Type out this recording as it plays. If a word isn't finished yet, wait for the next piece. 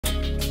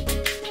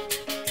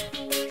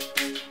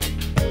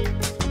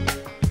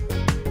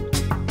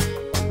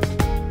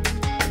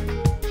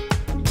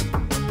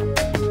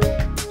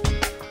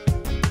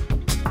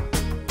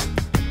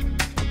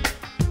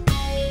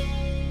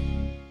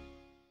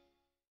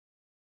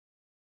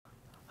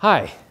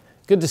Hi,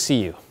 good to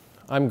see you.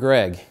 I'm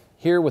Greg,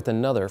 here with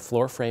another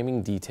floor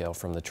framing detail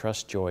from the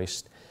Truss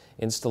Joist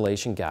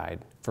installation guide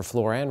for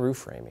floor and roof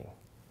framing.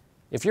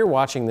 If you're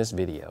watching this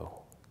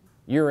video,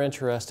 you're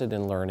interested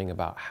in learning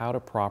about how to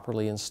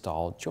properly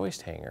install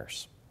joist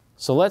hangers.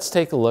 So let's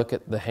take a look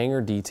at the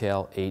hanger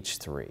detail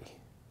H3.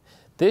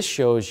 This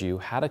shows you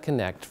how to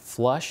connect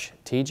flush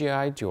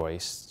TGI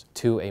joists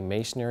to a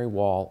masonry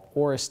wall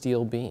or a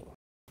steel beam.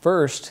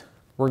 First,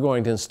 we're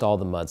going to install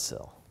the mud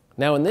sill.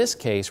 Now in this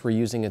case, we're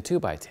using a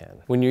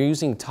 2x10. When you're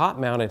using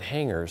top-mounted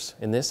hangers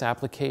in this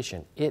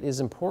application, it is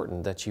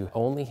important that you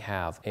only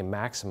have a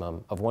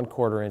maximum of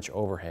 1/4 inch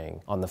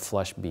overhang on the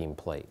flush beam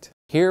plate.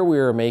 Here we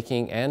are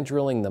making and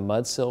drilling the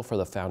mud sill for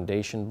the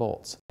foundation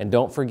bolts. And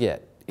don't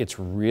forget, it's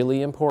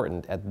really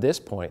important at this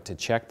point to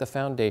check the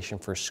foundation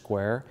for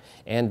square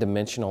and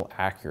dimensional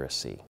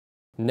accuracy.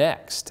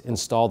 Next,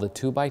 install the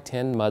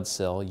 2x10 mud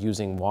sill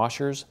using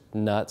washers,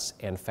 nuts,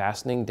 and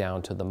fastening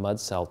down to the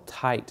mud sill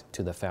tight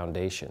to the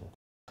foundation.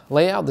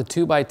 Lay out the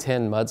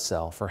 2x10 mud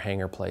sill for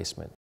hanger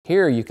placement.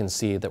 Here you can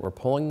see that we're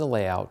pulling the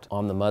layout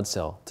on the mud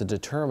sill to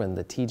determine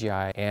the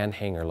TGI and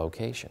hanger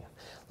location.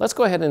 Let's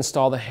go ahead and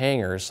install the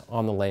hangers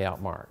on the layout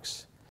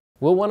marks.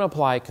 We'll want to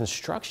apply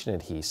construction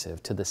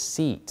adhesive to the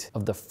seat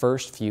of the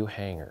first few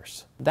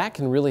hangers. That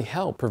can really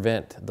help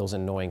prevent those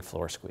annoying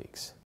floor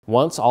squeaks.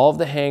 Once all of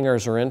the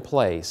hangers are in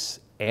place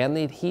and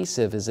the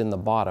adhesive is in the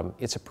bottom,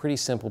 it's a pretty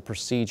simple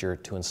procedure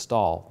to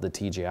install the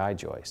TGI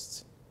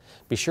joists.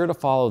 Be sure to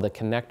follow the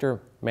connector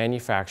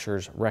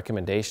manufacturer's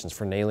recommendations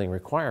for nailing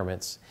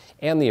requirements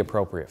and the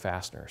appropriate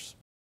fasteners.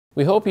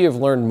 We hope you have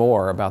learned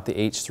more about the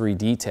H3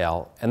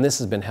 detail, and this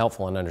has been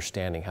helpful in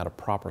understanding how to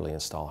properly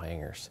install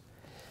hangers.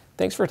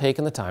 Thanks for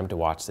taking the time to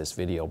watch this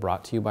video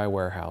brought to you by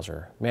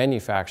Weyerhaeuser,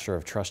 manufacturer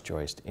of truss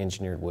joist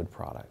engineered wood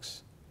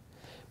products.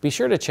 Be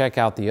sure to check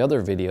out the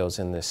other videos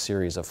in this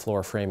series of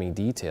floor framing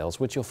details,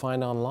 which you'll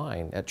find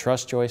online at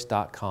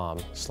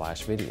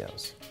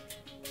trussjoist.com/videos.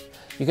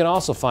 You can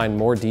also find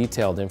more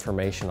detailed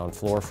information on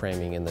floor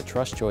framing in the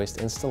Truss Joist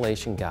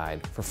installation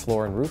guide for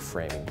floor and roof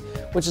framing,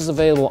 which is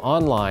available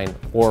online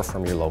or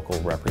from your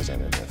local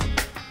representative.